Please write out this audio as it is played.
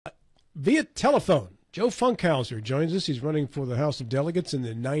via telephone. Joe Funkhouser joins us. He's running for the House of Delegates in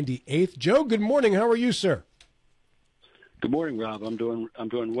the 98th. Joe, good morning. How are you, sir? Good morning, Rob. I'm doing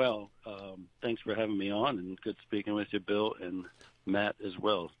well. Thanks for having me on, and good speaking with you, Bill and Matt as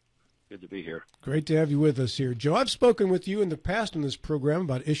well. Good to be here. Great to have you with us here, Joe. I've spoken with you in the past on this program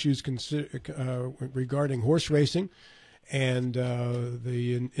about issues regarding horse racing and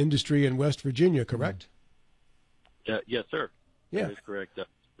the industry in West Virginia. Correct? Yes, sir. Yeah, that is correct.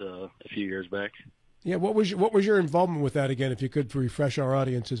 A few years back. Yeah. What was your involvement with that again? If you could refresh our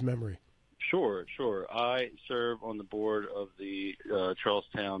audience's memory. Sure. I serve on the board of the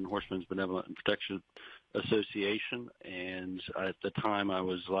Charlestown Horsemen's Benevolent and Protection Association, and at the time I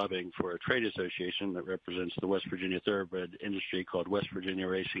was lobbying for a trade association that represents the West Virginia thoroughbred industry called West Virginia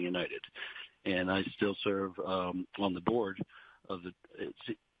Racing United. And I still serve on the board of the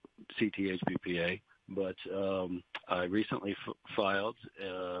CTHBPA, but I recently filed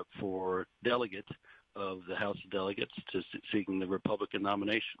for delegate of the House of Delegates seeking the Republican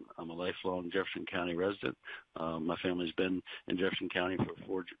nomination. I'm a lifelong Jefferson County resident. My family's been in Jefferson County for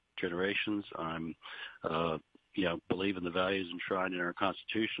 4 generations. I'm, believe in the values enshrined in our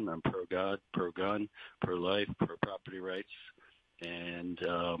Constitution. I'm pro-God, pro-gun, pro-life, pro-property rights, and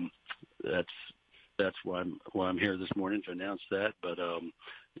that's why I'm here this morning to announce that. But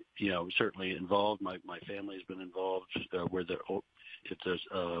certainly involved. My family has been involved where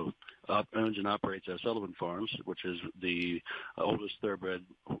owns and operates Sullivan Farms, which is the oldest thoroughbred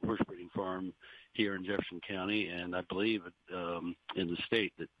horse breeding farm here in Jefferson County, and I believe in the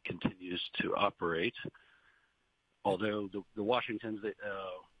state that continues to operate. Although the Washingtons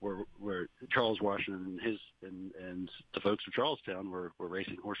were Charles Washington and the folks of Charlestown were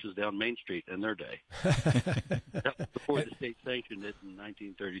racing horses down Main Street in their day. That was before the state sanctioned it in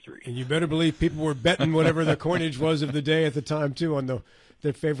 1933. And you better believe people were betting whatever the coinage was of the day at the time too on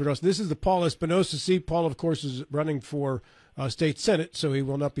their favorite horse. This is the Paul Espinosa seat. Paul, of course, is running for state senate, so he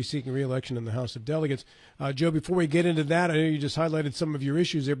will not be seeking re-election in the House of Delegates. Joe, before we get into that, I know you just highlighted some of your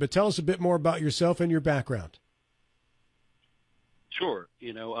issues there, but tell us a bit more about yourself and your background. Sure.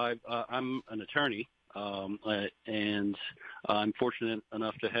 I'm an attorney, and I'm fortunate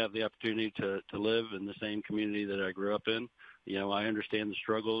enough to have the opportunity to live in the same community that I grew up in. I understand the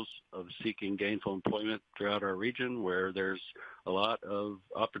struggles of seeking gainful employment throughout our region, where there's a lot of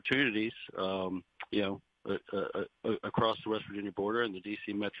opportunities, across the West Virginia border and the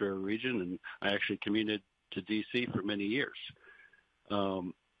D.C. metro region, and I actually commuted to D.C. for many years.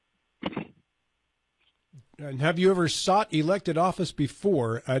 And have you ever sought elected office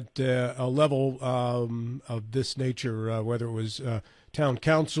before at a level of this nature, whether it was town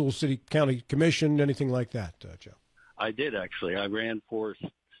council, county commission, anything like that, Joe? I did, actually. I ran for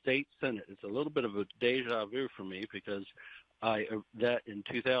state senate. It's a little bit of a deja vu for me because that in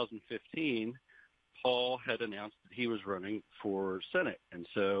 2015, Paul had announced that he was running for senate, and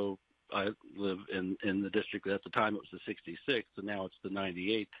so I live in the district. At the time, it was the 66th, and now it's the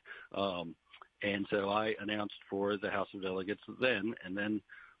 98th. And so I announced for the House of Delegates then, and then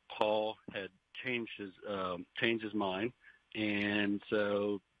Paul had changed his mind, and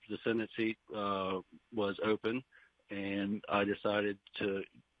so the Senate seat was open, and I decided to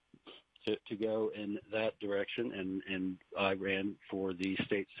go in that direction, and I ran for the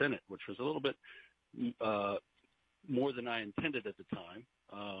state Senate, which was a little bit more than I intended at the time.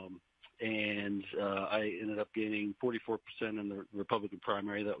 And I ended up gaining 44% in the Republican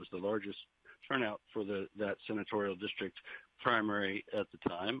primary. That was the largest turnout for that senatorial district primary at the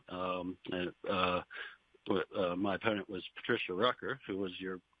time. My opponent was Patricia Rucker, who was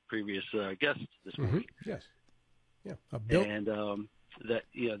your previous guest this morning. Yes. Yeah. And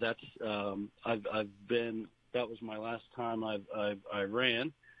that was my last time I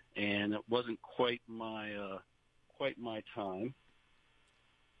ran, and it wasn't quite my time.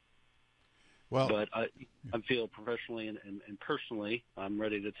 Well, but I feel professionally and personally, I'm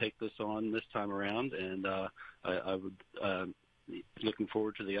ready to take this on this time around, and I would looking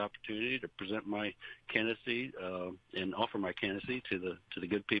forward to the opportunity to present my candidacy and offer my candidacy to the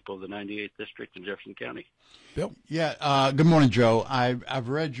good people of the 98th district in Jefferson County. Bill? Yeah. Good morning, Joe. I've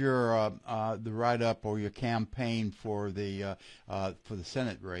read your the write-up or your campaign for the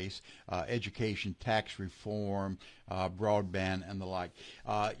Senate race, education, tax reform, broadband, and the like.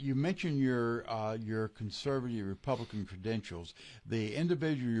 You mentioned your conservative Republican credentials. The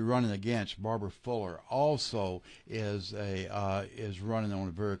individual you're running against, Barbara Fuller, also is running on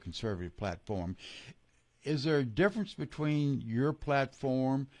a very conservative platform. Is there a difference between your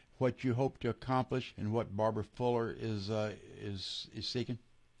platform, what you hope to accomplish, and what Barbara Fuller is seeking?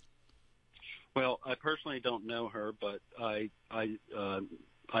 Well, I personally don't know her, but I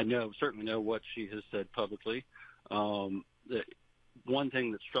I certainly know what she has said publicly. The one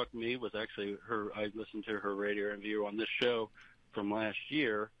thing that struck me was actually I listened to her radio interview on this show from last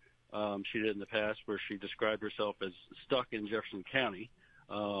year. She did in the past, where she described herself as stuck in Jefferson County.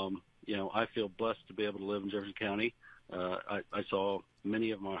 I feel blessed to be able to live in Jefferson County. I saw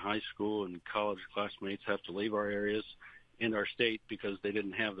many of my high school and college classmates have to leave our areas and our state because they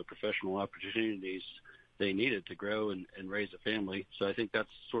didn't have the professional opportunities they needed to grow and raise a family. So I think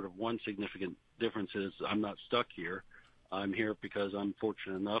that's sort of one significant difference is I'm not stuck here. I'm here because I'm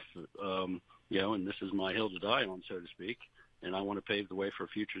fortunate enough, and this is my hill to die on, so to speak, and I want to pave the way for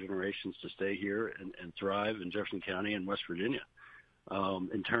future generations to stay here and thrive in Jefferson County and West Virginia.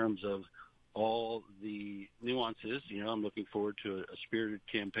 In terms of all the nuances, I'm looking forward to a spirited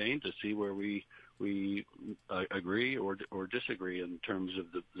campaign to see where we agree or disagree in terms of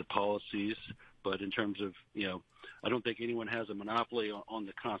the policies. But in terms of, I don't think anyone has a monopoly on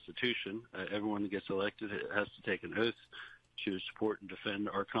the Constitution. Everyone that gets elected has to take an oath to support and defend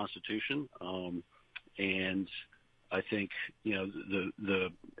our Constitution. And I think,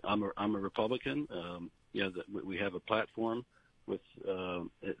 I'm a Republican. We have a platform with,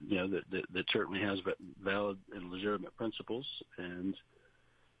 that certainly has valid and legitimate principles, and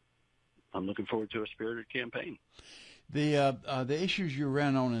I'm looking forward to a spirited campaign. The issues you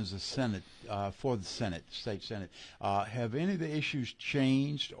ran on as a Senate for the Senate, state Senate, have any of the issues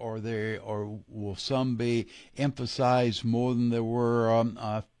changed, or will some be emphasized more than there were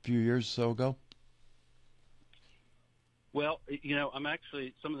a few years or so ago? Well, I'm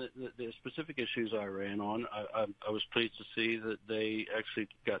actually, some of the specific issues I ran on, I was pleased to see that they actually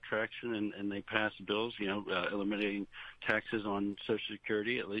got traction and they passed bills, eliminating taxes on Social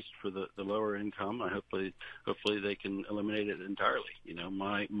Security, at least for the lower income. Hopefully they can eliminate it entirely.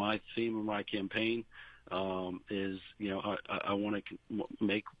 My theme of my campaign is, I want to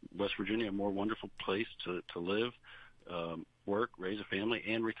make West Virginia a more wonderful place to live, work, raise a family,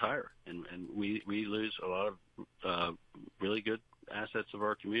 and retire. And we lose a lot of really good assets of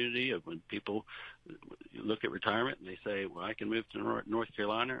our community. When people look at retirement and they say, well, I can move to North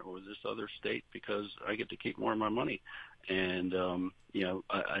Carolina or this other state because I get to keep more of my money. And,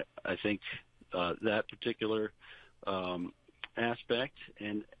 I think that particular aspect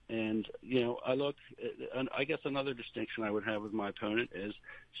and I look, I guess another distinction I would have with my opponent is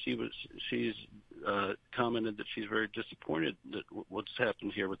she's commented that she's very disappointed that what's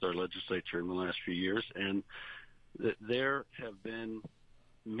happened here with our legislature in the last few years, and that there have been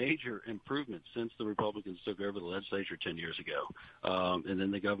major improvements since the Republicans took over the legislature 10 years ago, and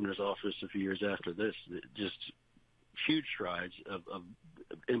then the governor's office a few years after this. Just huge strides of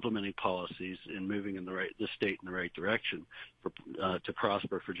implementing policies and moving the state in the right direction to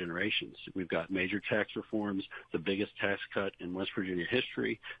prosper for generations. We've got major tax reforms, the biggest tax cut in West Virginia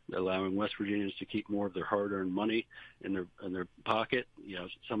history, allowing West Virginians to keep more of their hard-earned money in their pocket.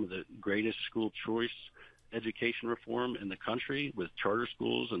 Some of the greatest school choice education reform in the country, with charter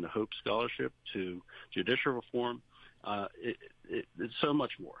schools and the Hope Scholarship, to judicial reform. It's so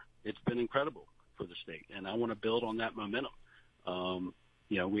much more. It's been incredible for the state, and I want to build on that momentum.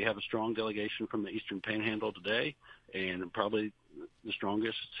 We have a strong delegation from the Eastern Panhandle today, and probably the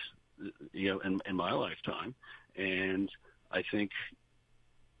strongest, in my lifetime. And I think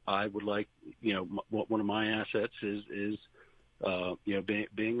I would like, one of my assets is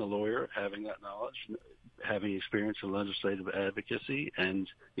being a lawyer, having that knowledge, having experience in legislative advocacy, and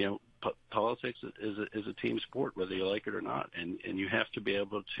politics is a team sport, whether you like it or not, and you have to be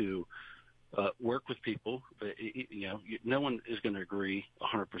able to work with people. No one is going to agree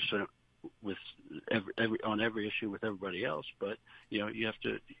 100% with on every issue with everybody else, but you have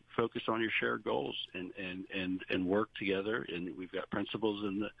to focus on your shared goals and work together. And we've got principles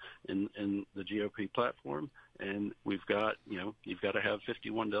in the GOP platform, and we've got you've got to have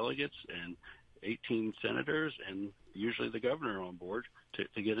 51 delegates and 18 senators, and usually the governor on board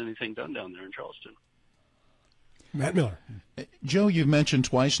to get anything done down there in Charleston. Matt Miller. Joe, you've mentioned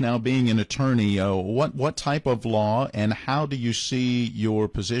twice now being an attorney. What type of law, and how do you see your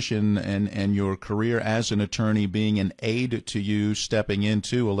position and your career as an attorney being an aid to you stepping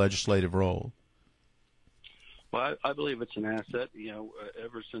into a legislative role? Well, I believe it's an asset.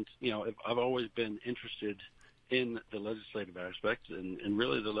 Ever since I've always been interested in the legislative aspect, and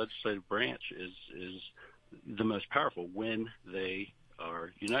really the legislative branch is the most powerful when they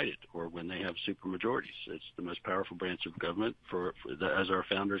are united, or when they have supermajorities. It's the most powerful branch of government as our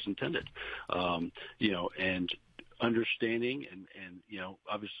founders intended. And understanding and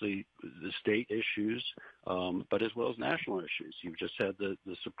obviously the state issues, but as well as national issues. You've just had the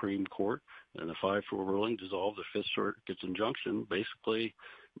Supreme Court and the 5-4 ruling dissolve the Fifth Circuit's injunction, basically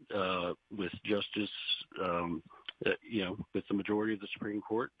with justice, with the majority of the Supreme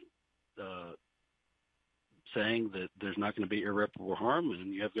Court saying that there's not going to be irreparable harm,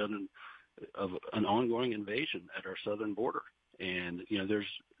 and you have got an ongoing invasion at our southern border. And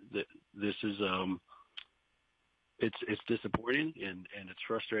this is it's disappointing and it's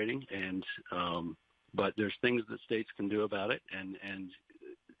frustrating, and but there's things that states can do about it. And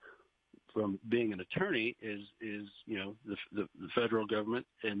from being an attorney is the federal government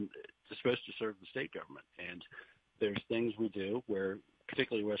and it's supposed to serve the state government. And there's things we do where,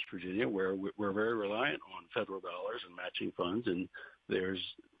 particularly West Virginia, where we're very reliant on federal dollars and matching funds, and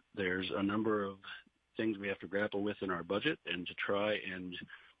there's a number of things we have to grapple with in our budget and to try and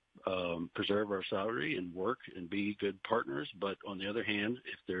preserve our salary and work and be good partners. But on the other hand,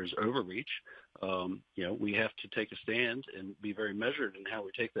 if there's overreach, we have to take a stand and be very measured in how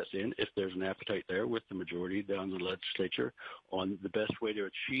we take that stand if there's an appetite there with the majority down the legislature on the best way to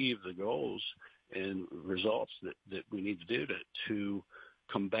achieve the goals and results that we need to do to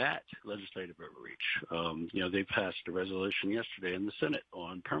combat legislative overreach. They passed a resolution yesterday in the Senate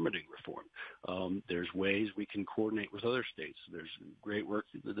on permitting reform. There's ways we can coordinate with other states. There's great work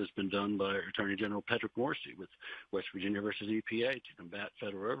that has been done by Attorney General Patrick Morrisey with West Virginia versus EPA to combat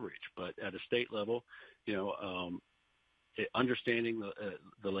federal overreach. But at a state level, understanding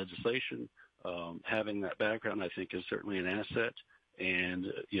the legislation, having that background, I think, is certainly an asset.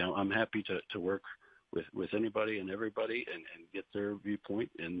 And I'm happy to work with anybody and everybody and get their viewpoint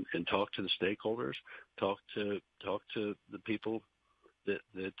and talk to the stakeholders, talk to the people that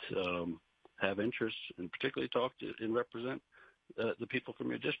have interests, and particularly talk to and represent the people from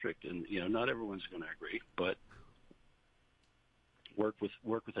your district. And not everyone's going to agree, but work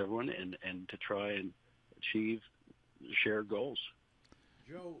with everyone and to try and achieve shared goals.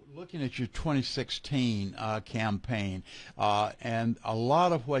 Joe, looking at your 2016 campaign, and a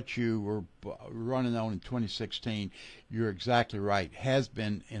lot of what you were running on in 2016, you're exactly right, has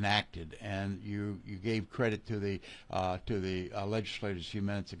been enacted, and you gave credit to the legislators a few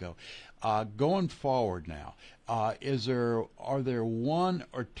minutes ago. Going forward now, are there one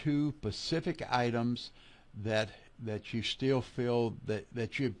or two specific items that you still feel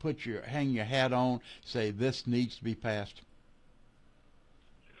that you hang your hat on, say this needs to be passed?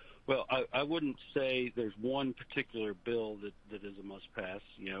 Well, I wouldn't say there's one particular bill that is a must-pass.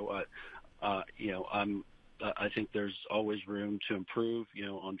 I think there's always room to improve,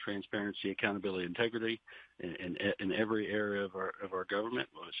 on transparency, accountability, integrity in every area of our government,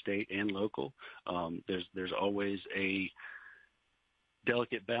 state and local. There's always a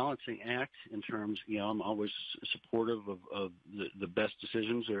delicate balancing act in terms, I'm always supportive of the best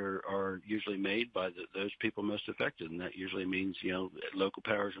decisions are usually made by those people most affected, and that usually means, local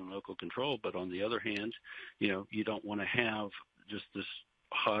powers and local control. But on the other hand, you don't want to have just this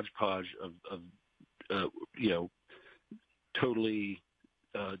hodgepodge of totally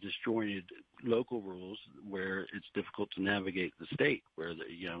disjointed local rules where it's difficult to navigate the state, where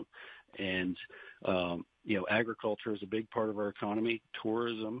agriculture is a big part of our economy,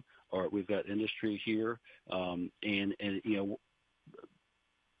 tourism, we've got industry here, and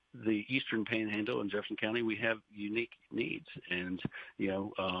the Eastern Panhandle in Jefferson County, we have unique needs, and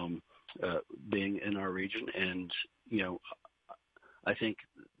being in our region, and I think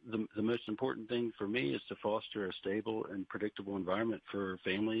the most important thing for me is to foster a stable and predictable environment for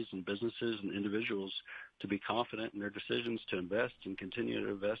families and businesses and individuals to be confident in their decisions to invest and continue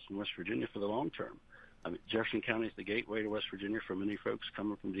to invest in West Virginia for the long term. I mean, Jefferson County is the gateway to West Virginia for many folks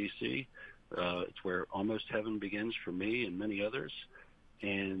coming from D.C. It's where almost heaven begins for me and many others.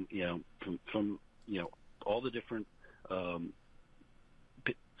 And, from all the different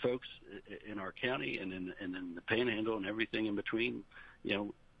folks in our county and in the Panhandle and everything in between,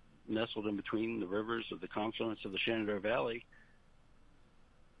 nestled in between the rivers of the confluence of the Shenandoah Valley,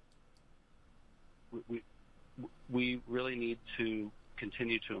 we really need to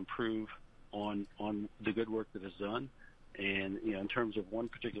continue to improve on the good work that is done. And in terms of one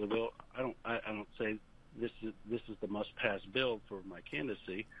particular bill, I don't say this is the must pass bill for my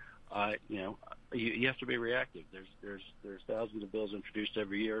candidacy. You have to be reactive. There's thousands of bills introduced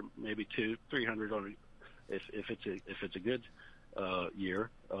every year, maybe 200-300 on if it's a good year,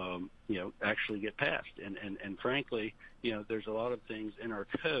 actually get passed. And frankly, there's a lot of things in our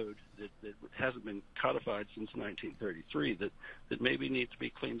code that hasn't been codified since 1933 that maybe need to be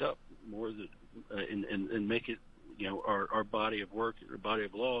cleaned up more and make it, our body of work, our body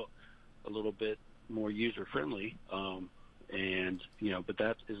of law, a little bit more user friendly. And but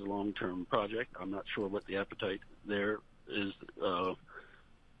that is a long term project. I'm not sure what the appetite there is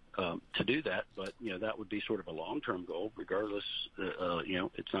to do that, but that would be sort of a long term goal. Regardless,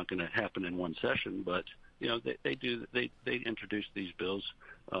 it's not going to happen in one session, but they introduce these bills.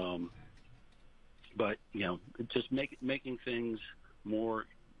 But just making things more,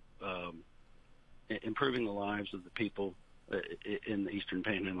 improving the lives of the people in the Eastern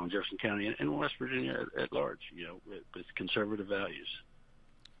Panhandle and Jefferson County and West Virginia at large, with conservative values.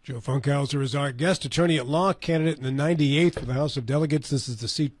 Joe Funkhouser is our guest, attorney at law, candidate in the 98th for the House of Delegates. This is the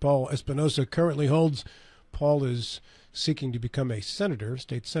seat Paul Espinosa currently holds. Paul is seeking to become a senator,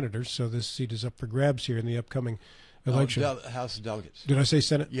 state senator, so this seat is up for grabs here in the upcoming election. House of Delegates. Did I say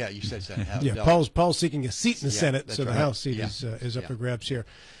Senate? Yeah, you said Senate. Yeah, Paul's seeking a seat in the Senate, so the House seat is up for grabs here.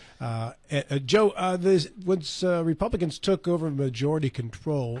 Joe, once Republicans took over majority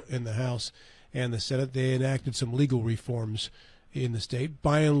control in the House and the Senate, they enacted some legal reforms in the state.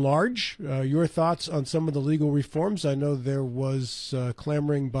 By and large, your thoughts on some of the legal reforms? I know there was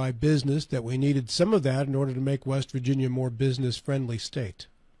clamoring by business that we needed some of that in order to make West Virginia a more business-friendly state.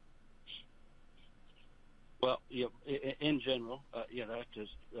 Well, in general, that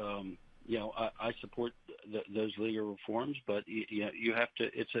just I support those legal reforms, but you have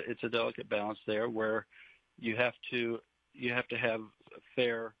to. It's a delicate balance there where you have to have a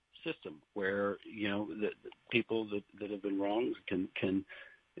fair system where the people that have been wronged can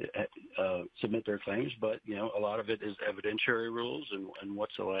submit their claims, but a lot of it is evidentiary rules and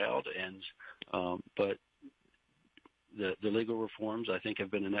what's allowed, and but the legal reforms I think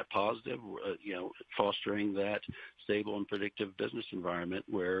have been a net positive, fostering that stable and predictive business environment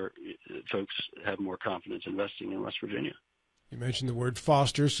where folks have more confidence investing in West Virginia. You mentioned the word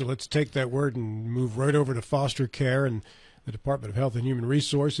foster, so let's take that word and move right over to foster care and the Department of Health and Human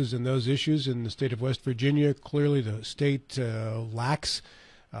Resources and those issues in the state of West Virginia. Clearly the state lacks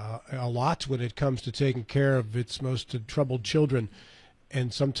a lot when it comes to taking care of its most troubled children.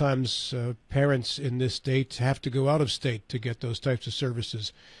 And sometimes parents in this state have to go out of state to get those types of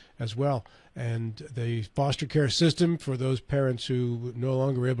services as well. And the foster care system for those parents who no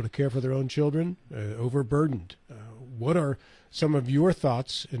longer are able to care for their own children, overburdened. What are some of your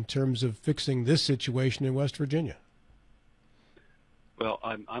thoughts in terms of fixing this situation in West Virginia? Well,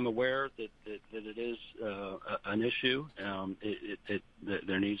 I'm aware that it is an issue.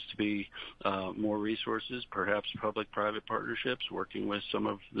 There needs to be more resources, perhaps public-private partnerships, working with some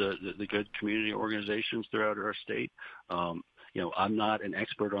of the good community organizations throughout our state. I'm not an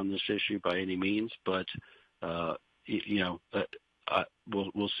expert on this issue by any means, but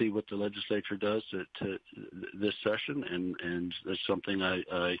we'll see what the legislature does to this session, and that's something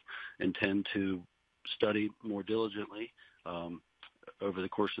I intend to study more diligently over the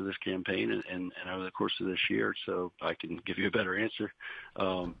course of this campaign and over the course of this year, so I can give you a better answer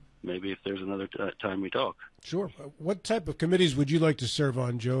maybe if there's another time we talk. Sure. What type of committees would you like to serve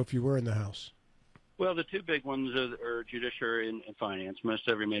on, Joe, if you were in the House? Well, the two big ones are judiciary and finance. Most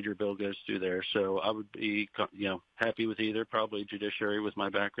every major bill goes through there, so I would be, happy with either. Probably judiciary, with my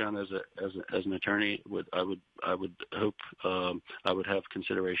background as an attorney, I would hope I would have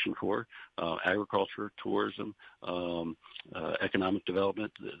consideration for agriculture, tourism, economic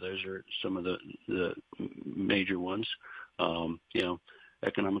development. Those are some of the major ones.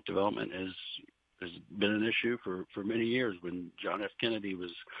 Economic development has been an issue for many years. When John F. Kennedy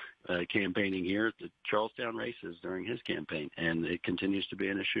was campaigning here at the Charlestown races during his campaign, and it continues to be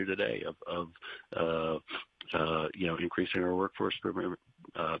an issue today of increasing our workforce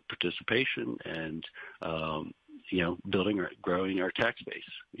participation and growing our tax base.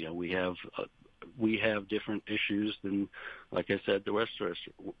 We have different issues than, like I said, the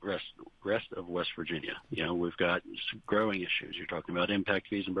rest of West Virginia. We've got growing issues. You're talking about impact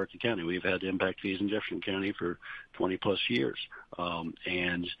fees in Berkeley County. We've had impact fees in Jefferson County for 20 plus years. A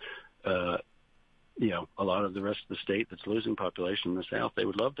lot of the rest of the state that's losing population in the South, they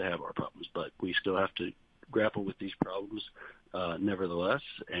would love to have our problems, but we still have to grapple with these problems nevertheless.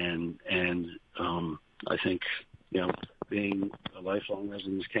 And I think, being a lifelong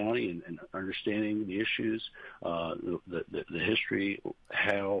resident of this county and understanding the issues, the history,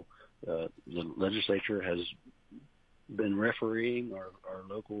 how the legislature has been refereeing our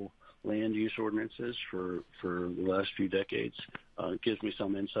local land use ordinances for the last few decades, gives me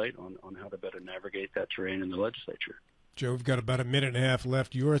some insight on how to better navigate that terrain in the legislature. Joe, we've got about a minute and a half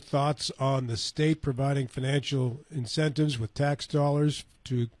left. Your thoughts on the state providing financial incentives with tax dollars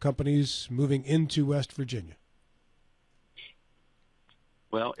to companies moving into West Virginia?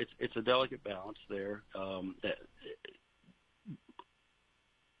 Well, it's a delicate balance there.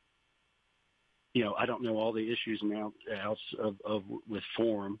 I don't know all the issues and outs of with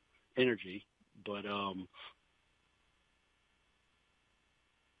Forum Energy, but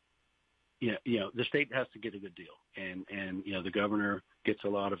the state has to get a good deal, and the governor gets a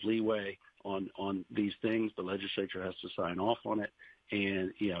lot of leeway on these things. The legislature has to sign off on it,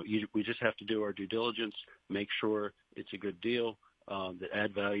 and we just have to do our due diligence, make sure it's a good deal that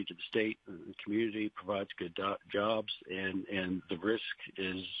add value to the state and the community, provides good jobs, and the risk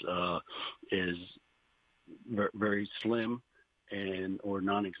is very slim or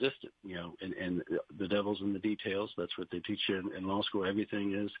non-existent, and the devil's in the details. That's what they teach you in law school.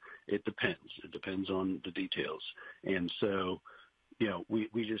 Everything it depends on the details. And so,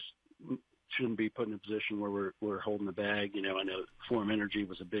 we just shouldn't be put in a position where we're holding the bag. I know Forum Energy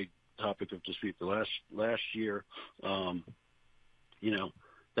was a big topic of dispute the last year.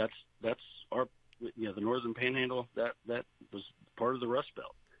 That's our, the Northern Panhandle, that was part of the Rust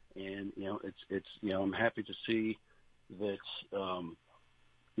Belt. And, it's I'm happy to see that,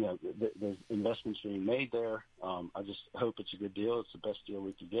 there's investments being made there. I just hope it's a good deal. It's the best deal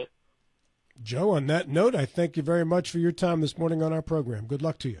we could get. Joe, on that note, I thank you very much for your time this morning on our program. Good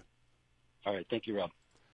luck to you. All right. Thank you, Rob.